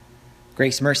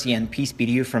Grace, mercy, and peace be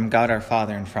to you from God our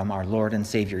Father and from our Lord and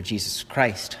Savior Jesus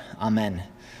Christ. Amen.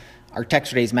 Our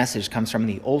text for today's message comes from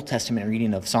the Old Testament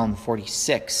reading of Psalm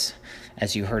 46,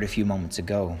 as you heard a few moments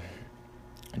ago.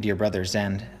 Dear brothers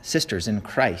and sisters in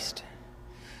Christ,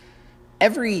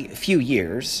 every few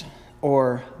years,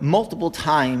 or multiple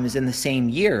times in the same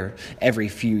year every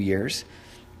few years,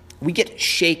 we get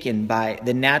shaken by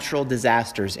the natural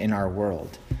disasters in our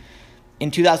world. In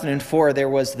 2004, there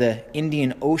was the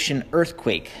Indian Ocean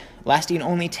earthquake, lasting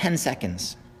only 10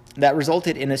 seconds, that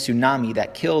resulted in a tsunami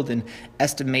that killed an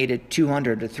estimated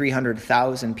 200 to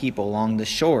 300,000 people along the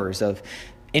shores of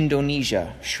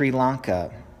Indonesia, Sri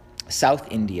Lanka, South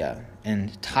India,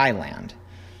 and Thailand.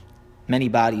 Many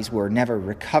bodies were never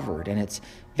recovered, and it's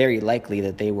very likely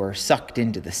that they were sucked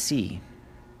into the sea.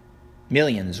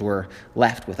 Millions were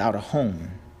left without a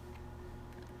home.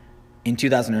 In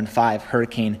 2005,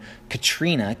 Hurricane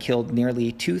Katrina killed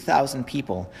nearly 2,000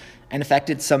 people and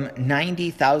affected some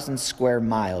 90,000 square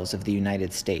miles of the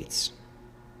United States.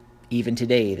 Even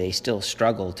today, they still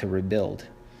struggle to rebuild.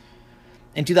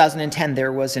 In 2010,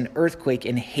 there was an earthquake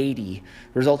in Haiti,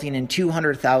 resulting in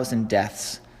 200,000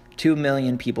 deaths, 2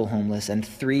 million people homeless, and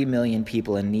 3 million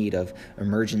people in need of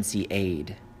emergency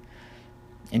aid.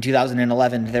 In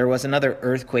 2011, there was another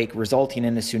earthquake resulting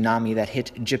in a tsunami that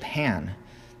hit Japan.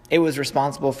 It was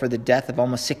responsible for the death of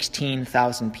almost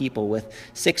 16,000 people, with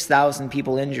 6,000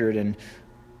 people injured and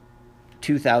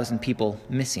 2,000 people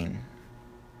missing.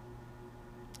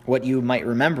 What you might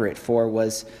remember it for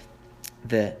was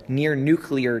the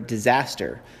near-nuclear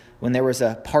disaster when there was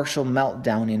a partial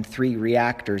meltdown in 3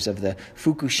 reactors of the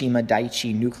Fukushima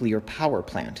Daiichi nuclear power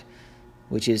plant,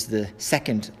 which is the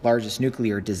second largest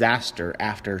nuclear disaster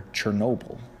after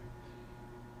Chernobyl.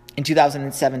 In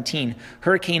 2017,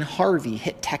 Hurricane Harvey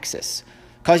hit Texas,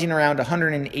 causing around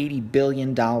 $180 billion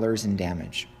in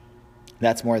damage.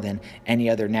 That's more than any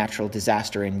other natural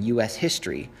disaster in U.S.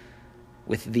 history,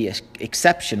 with the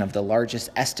exception of the largest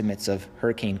estimates of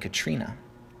Hurricane Katrina.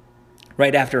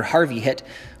 Right after Harvey hit,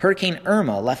 Hurricane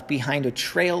Irma left behind a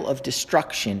trail of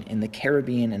destruction in the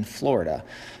Caribbean and Florida,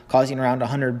 causing around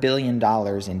 $100 billion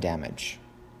in damage.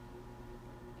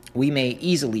 We may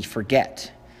easily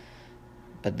forget,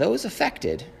 but those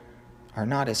affected are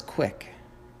not as quick.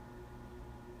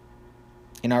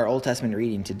 In our Old Testament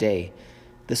reading today,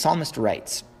 the psalmist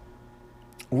writes,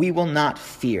 "We will not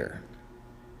fear."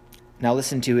 Now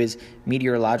listen to his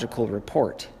meteorological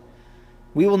report.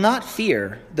 "We will not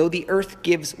fear, though the earth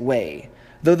gives way,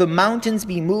 though the mountains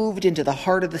be moved into the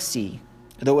heart of the sea,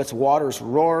 though its waters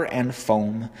roar and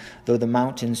foam, though the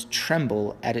mountains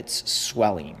tremble at its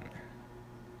swelling."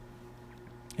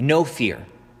 No fear.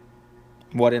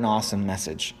 What an awesome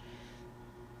message.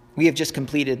 We have just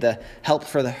completed the Help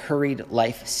for the Hurried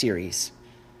Life series.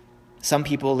 Some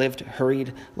people lived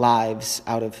hurried lives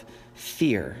out of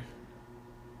fear.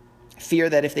 Fear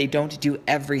that if they don't do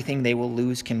everything, they will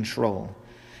lose control.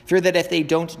 Fear that if they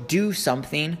don't do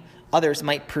something, others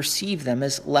might perceive them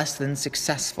as less than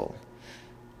successful.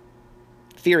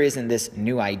 Fear isn't this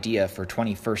new idea for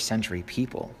 21st century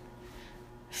people.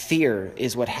 Fear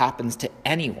is what happens to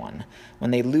anyone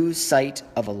when they lose sight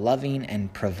of a loving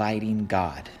and providing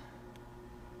God.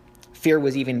 Fear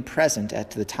was even present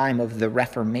at the time of the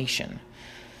Reformation.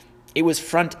 It was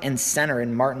front and center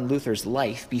in Martin Luther's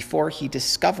life before he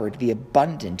discovered the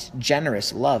abundant,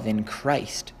 generous love in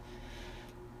Christ.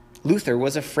 Luther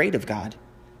was afraid of God.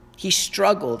 He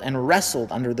struggled and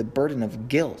wrestled under the burden of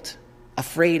guilt,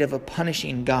 afraid of a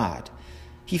punishing God.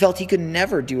 He felt he could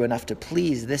never do enough to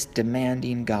please this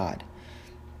demanding God.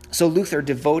 So Luther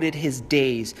devoted his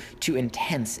days to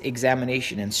intense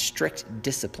examination and strict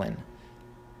discipline.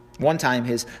 One time,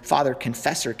 his father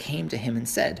confessor came to him and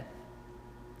said,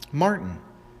 "Martin,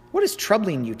 what is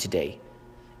troubling you today?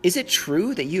 Is it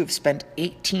true that you have spent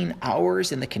 18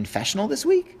 hours in the confessional this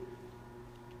week?"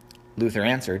 Luther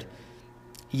answered,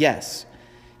 "Yes,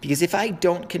 because if I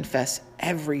don't confess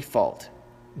every fault,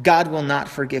 God will not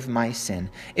forgive my sin.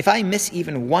 If I miss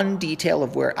even one detail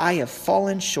of where I have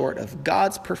fallen short of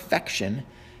God's perfection,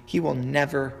 he will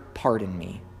never pardon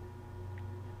me."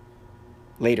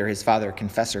 Later, his father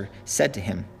confessor said to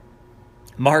him,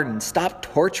 "Martin, stop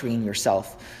torturing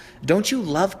yourself. Don't you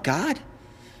love God?"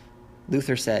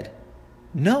 Luther said,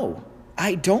 "No,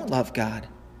 I don't love God.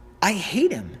 I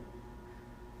hate him."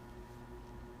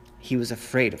 He was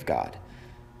afraid of God,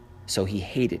 so he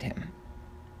hated him.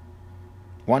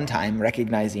 One time,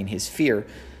 recognizing his fear,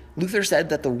 Luther said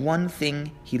that the one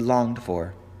thing he longed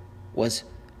for was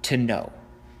to know,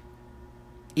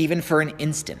 even for an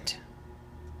instant,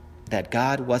 that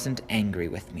God wasn't angry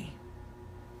with me.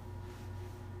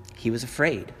 He was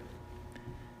afraid.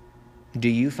 Do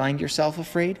you find yourself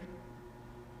afraid?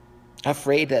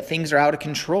 Afraid that things are out of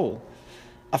control?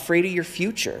 Afraid of your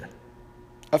future?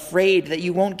 Afraid that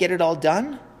you won't get it all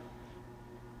done?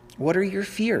 What are your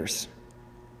fears?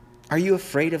 Are you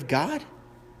afraid of God?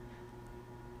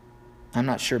 I'm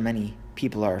not sure many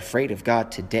people are afraid of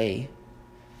God today.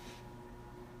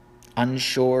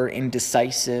 Unsure,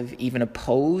 indecisive, even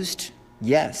opposed?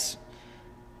 Yes.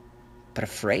 But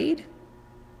afraid?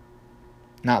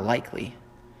 Not likely.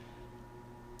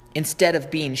 Instead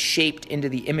of being shaped into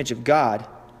the image of God,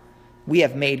 we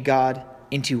have made God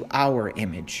into our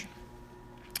image.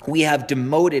 We have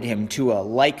demoted him to a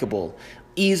likable,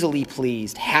 easily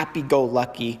pleased,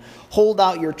 happy-go-lucky, hold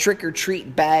out your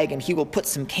trick-or-treat bag and he will put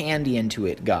some candy into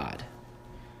it God.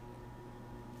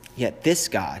 Yet this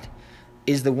God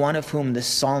is the one of whom the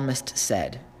psalmist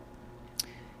said,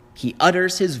 "He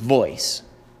utters his voice,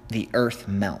 the earth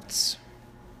melts."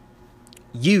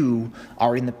 You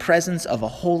are in the presence of a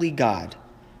holy God,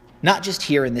 not just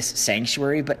here in this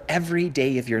sanctuary, but every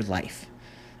day of your life.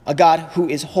 A God who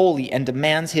is holy and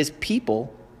demands his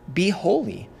people be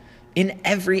holy in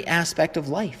every aspect of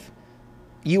life.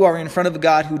 You are in front of a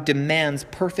God who demands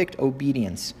perfect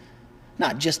obedience,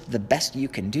 not just the best you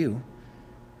can do.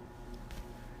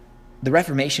 The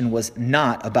Reformation was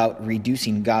not about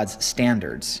reducing God's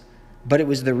standards, but it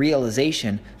was the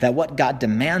realization that what God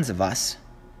demands of us,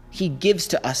 he gives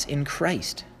to us in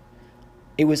Christ.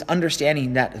 It was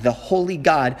understanding that the holy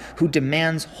God who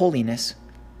demands holiness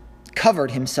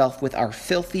covered himself with our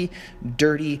filthy,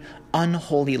 dirty,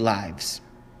 unholy lives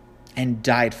and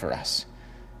died for us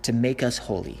to make us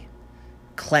holy,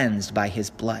 cleansed by his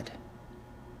blood.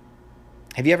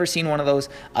 Have you ever seen one of those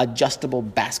adjustable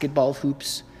basketball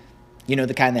hoops? You know,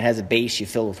 the kind that has a base you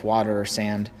fill with water or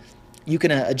sand. You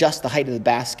can adjust the height of the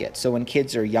basket. So when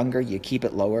kids are younger, you keep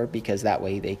it lower because that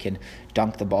way they can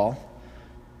dunk the ball.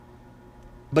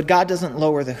 But God doesn't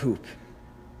lower the hoop.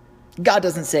 God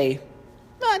doesn't say,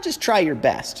 just try your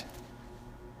best.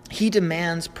 He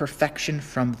demands perfection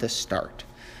from the start.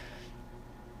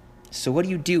 So what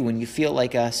do you do when you feel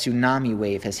like a tsunami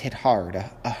wave has hit hard,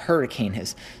 a hurricane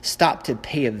has stopped to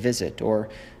pay a visit, or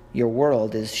your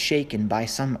world is shaken by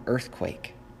some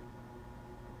earthquake?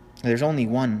 There's only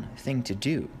one thing to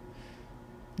do.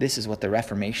 This is what the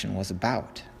Reformation was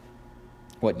about.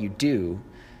 What you do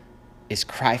is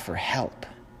cry for help.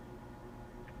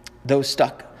 Those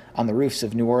stuck on the roofs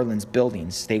of New Orleans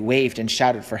buildings, they waved and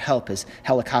shouted for help as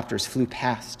helicopters flew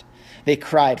past. They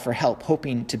cried for help,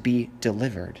 hoping to be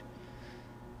delivered.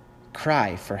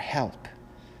 Cry for help.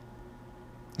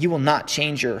 You will not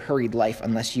change your hurried life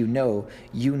unless you know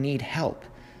you need help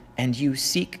and you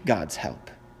seek God's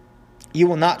help. You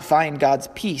will not find God's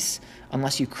peace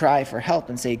unless you cry for help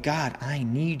and say, God, I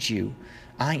need you.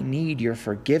 I need your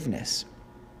forgiveness.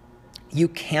 You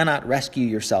cannot rescue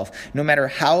yourself. No matter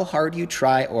how hard you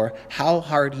try or how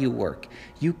hard you work,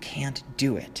 you can't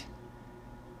do it.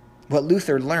 What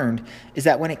Luther learned is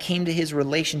that when it came to his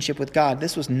relationship with God,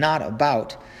 this was not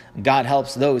about God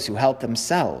helps those who help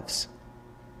themselves.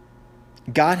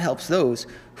 God helps those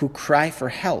who cry for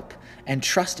help and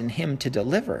trust in him to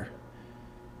deliver.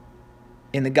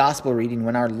 In the gospel reading,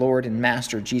 when our Lord and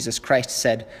Master Jesus Christ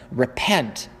said,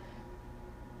 "Repent,"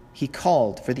 he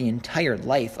called for the entire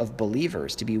life of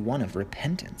believers to be one of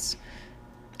repentance.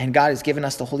 And God has given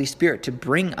us the Holy Spirit to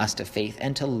bring us to faith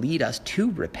and to lead us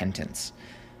to repentance.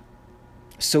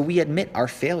 So we admit our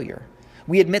failure.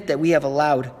 We admit that we have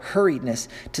allowed hurriedness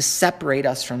to separate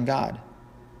us from God.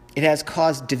 It has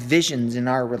caused divisions in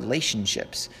our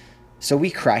relationships. So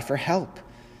we cry for help.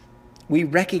 We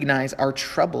recognize our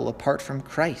trouble apart from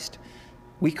Christ.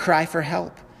 We cry for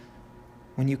help.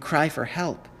 When you cry for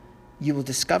help, you will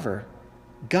discover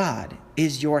God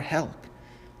is your help.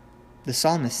 The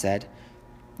psalmist said,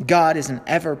 God is an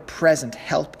ever-present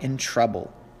help in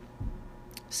trouble.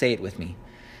 Say it with me.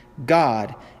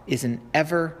 God is an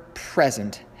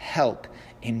ever-present help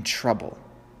in trouble.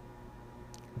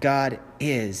 God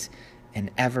is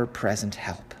an ever-present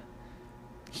help.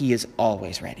 He is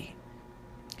always ready.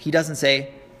 He doesn't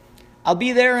say, I'll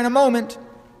be there in a moment,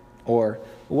 or,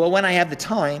 well, when I have the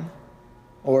time,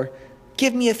 or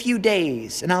give me a few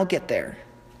days and I'll get there.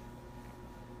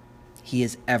 He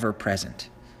is ever present,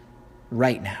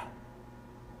 right now.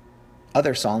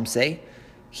 Other psalms say,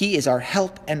 he is our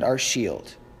help and our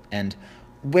shield. And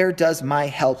where does my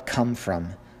help come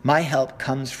from? My help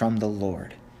comes from the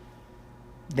Lord.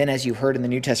 Then, as you heard in the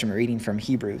New Testament reading from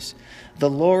Hebrews, the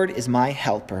Lord is my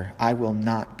helper. I will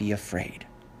not be afraid.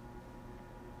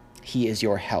 He is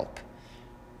your help.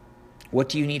 What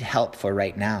do you need help for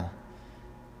right now?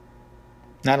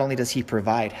 Not only does he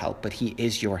provide help, but he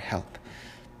is your help.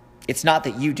 It's not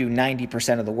that you do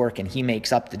 90% of the work and he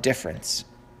makes up the difference.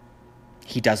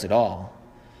 He does it all.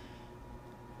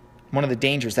 One of the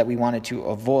dangers that we wanted to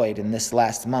avoid in this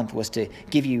last month was to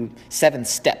give you 7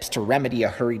 steps to remedy a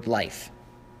hurried life.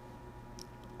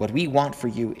 What we want for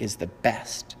you is the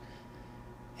best.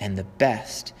 And the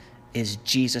best is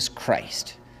Jesus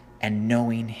Christ and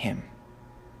knowing him.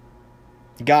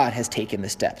 God has taken the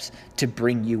steps to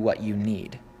bring you what you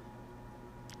need.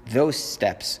 Those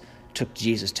steps took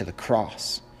Jesus to the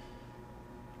cross.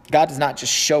 God does not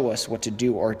just show us what to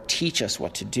do or teach us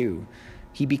what to do.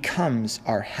 He becomes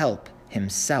our help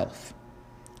himself.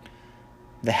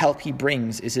 The help he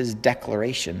brings is his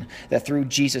declaration that through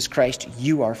Jesus Christ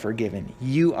you are forgiven,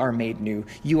 you are made new,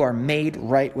 you are made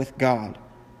right with God.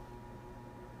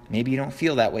 Maybe you don't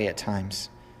feel that way at times.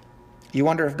 You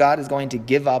wonder if God is going to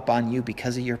give up on you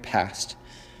because of your past.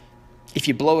 If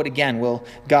you blow it again, will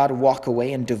God walk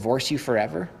away and divorce you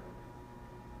forever?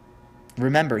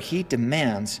 Remember, he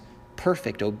demands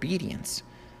perfect obedience.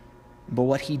 But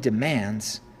what he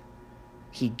demands,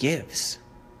 he gives.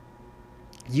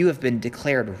 You have been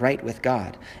declared right with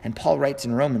God. And Paul writes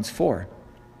in Romans 4,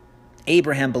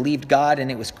 Abraham believed God,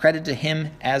 and it was credited to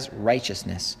him as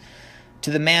righteousness.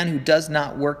 To the man who does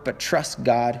not work but trusts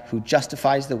God, who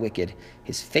justifies the wicked,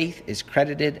 his faith is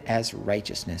credited as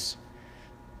righteousness.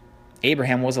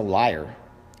 Abraham was a liar.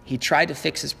 He tried to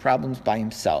fix his problems by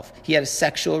himself. He had a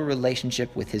sexual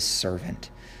relationship with his servant.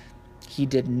 He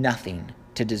did nothing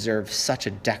to deserve such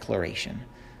a declaration.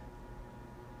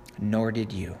 Nor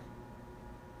did you.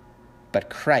 But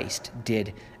Christ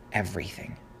did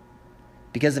everything.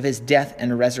 Because of his death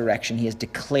and resurrection, he has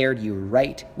declared you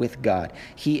right with God.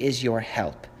 He is your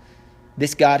help.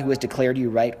 This God who has declared you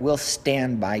right will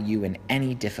stand by you in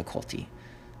any difficulty.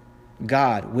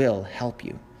 God will help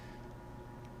you.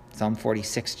 Psalm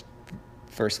 46,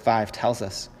 verse 5 tells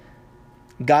us,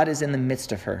 God is in the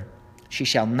midst of her. She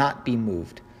shall not be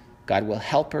moved. God will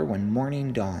help her when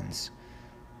morning dawns.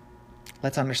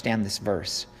 Let's understand this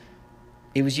verse.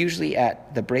 It was usually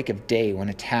at the break of day when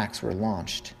attacks were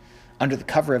launched. Under the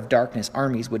cover of darkness,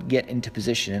 armies would get into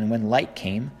position, and when light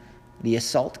came, the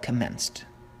assault commenced.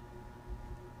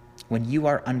 When you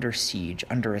are under siege,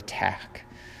 under attack,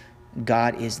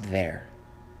 God is there.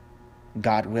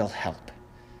 God will help.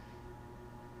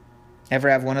 Ever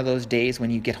have one of those days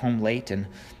when you get home late and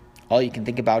all you can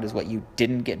think about is what you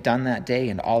didn't get done that day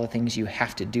and all the things you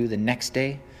have to do the next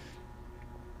day?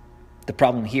 The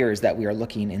problem here is that we are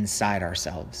looking inside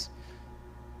ourselves.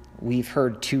 We've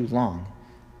heard too long.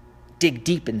 Dig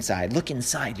deep inside. Look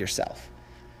inside yourself.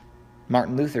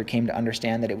 Martin Luther came to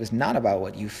understand that it was not about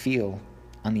what you feel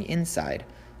on the inside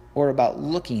or about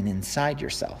looking inside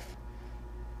yourself.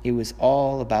 It was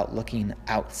all about looking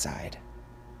outside.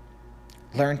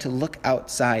 Learn to look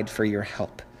outside for your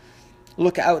help.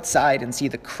 Look outside and see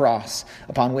the cross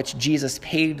upon which Jesus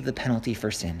paid the penalty for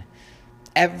sin.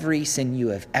 Every sin you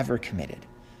have ever committed.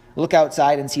 Look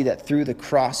outside and see that through the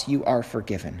cross you are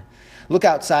forgiven. Look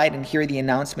outside and hear the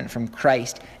announcement from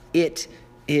Christ, it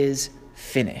is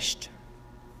finished.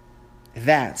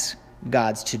 That's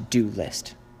God's to-do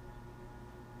list.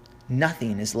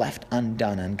 Nothing is left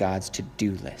undone on God's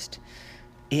to-do list.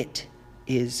 It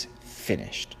is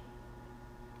finished.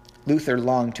 Luther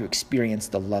longed to experience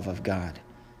the love of God.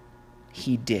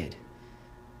 He did.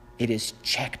 It is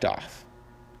checked off,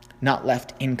 not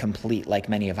left incomplete like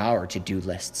many of our to-do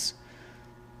lists,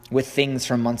 with things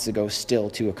from months ago still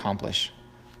to accomplish,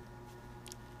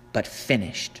 but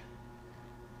finished,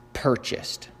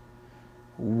 purchased,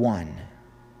 won.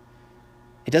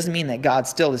 It doesn't mean that God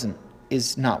still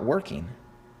is not working,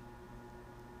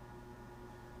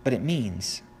 but it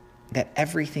means that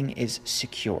everything is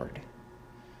secured.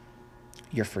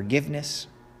 Your forgiveness,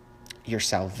 your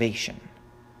salvation.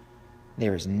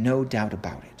 There is no doubt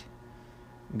about it.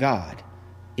 God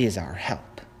is our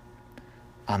help.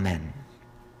 Amen.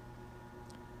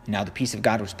 Now the peace of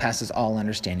God which passes all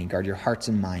understanding, guard your hearts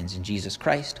and minds in Jesus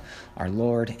Christ, our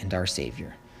Lord and our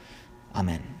Savior.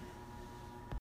 Amen.